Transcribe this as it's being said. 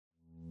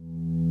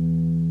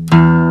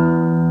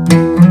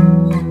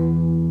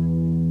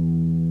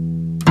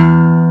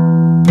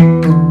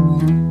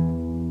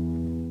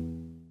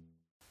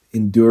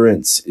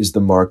endurance is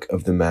the mark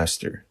of the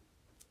master.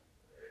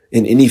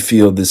 In any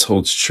field, this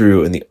holds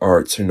true, and the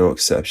arts are no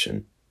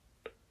exception.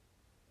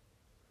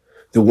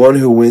 The one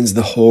who wins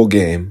the whole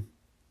game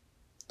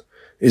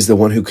is the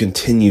one who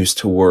continues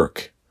to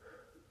work,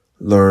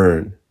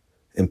 learn,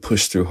 and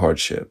push through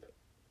hardship.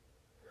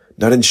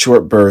 Not in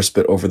short bursts,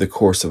 but over the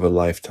course of a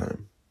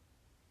lifetime.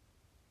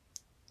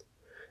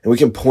 And we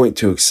can point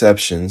to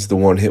exceptions, the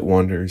one-hit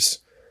wonders,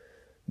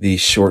 the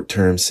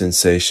short-term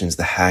sensations,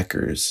 the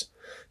hackers,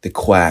 the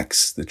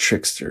quacks, the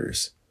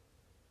tricksters.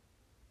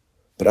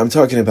 But I'm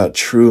talking about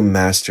true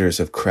masters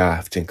of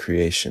craft and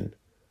creation,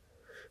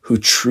 who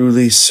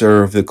truly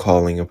serve the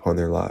calling upon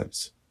their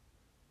lives.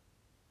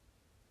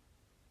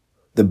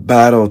 The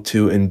battle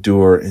to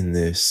endure in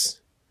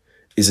this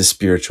is a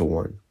spiritual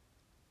one.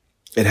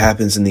 It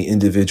happens in the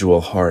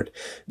individual heart,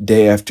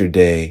 day after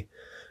day,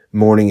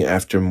 morning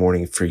after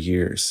morning, for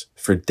years,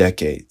 for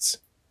decades.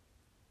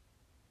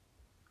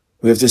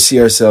 We have to see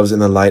ourselves in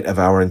the light of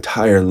our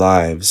entire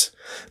lives,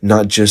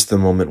 not just the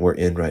moment we're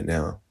in right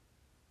now.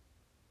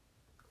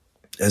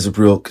 As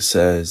Rilke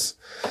says,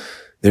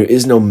 there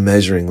is no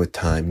measuring with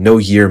time. No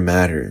year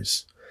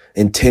matters,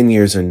 and 10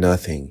 years are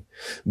nothing.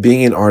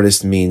 Being an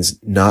artist means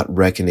not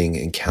reckoning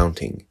and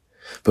counting,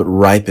 but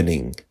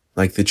ripening,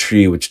 like the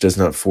tree which does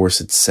not force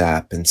its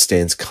sap and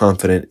stands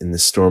confident in the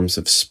storms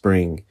of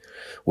spring,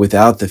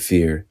 without the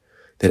fear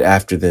that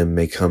after them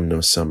may come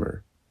no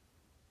summer.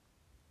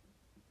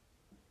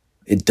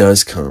 It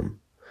does come,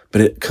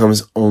 but it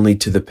comes only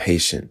to the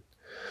patient,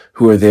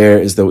 who are there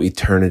as though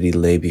eternity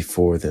lay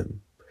before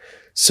them.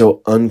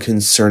 So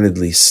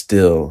unconcernedly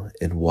still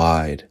and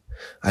wide,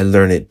 I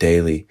learn it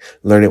daily,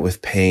 learn it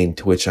with pain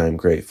to which I am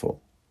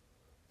grateful.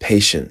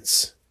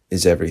 Patience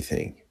is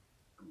everything.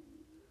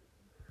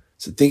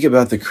 So think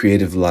about the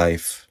creative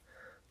life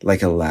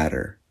like a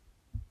ladder.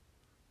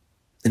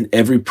 And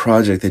every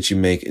project that you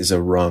make is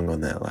a rung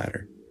on that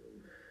ladder.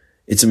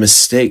 It's a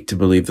mistake to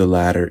believe the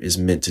ladder is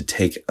meant to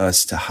take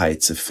us to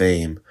heights of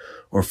fame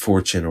or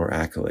fortune or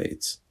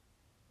accolades.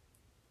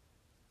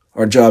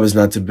 Our job is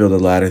not to build a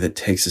ladder that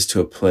takes us to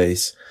a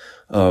place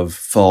of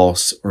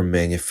false or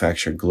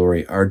manufactured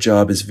glory. Our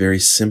job is very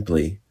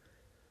simply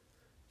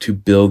to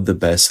build the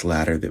best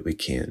ladder that we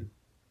can,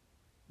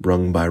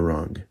 rung by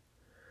rung,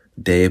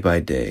 day by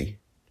day.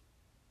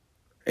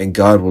 And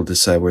God will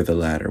decide where the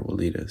ladder will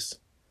lead us.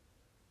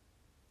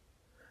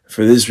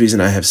 For this reason,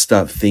 I have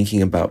stopped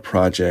thinking about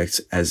projects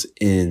as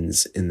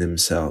ends in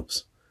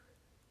themselves.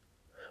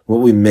 What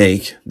we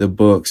make, the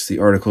books, the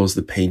articles,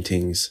 the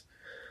paintings,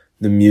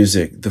 the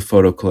music, the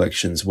photo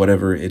collections,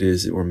 whatever it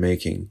is that we're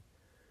making,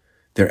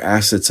 they're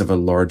assets of a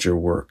larger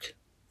work,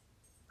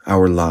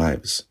 our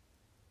lives.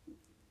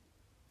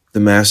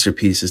 The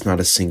masterpiece is not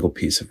a single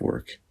piece of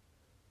work.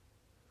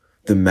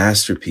 The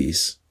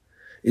masterpiece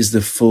is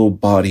the full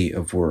body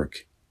of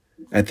work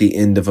at the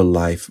end of a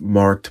life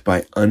marked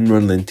by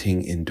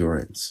unrelenting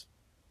endurance.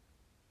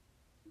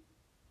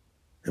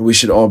 And we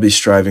should all be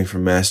striving for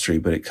mastery,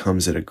 but it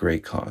comes at a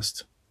great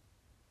cost.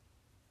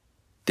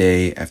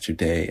 Day after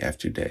day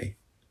after day.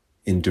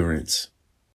 Endurance.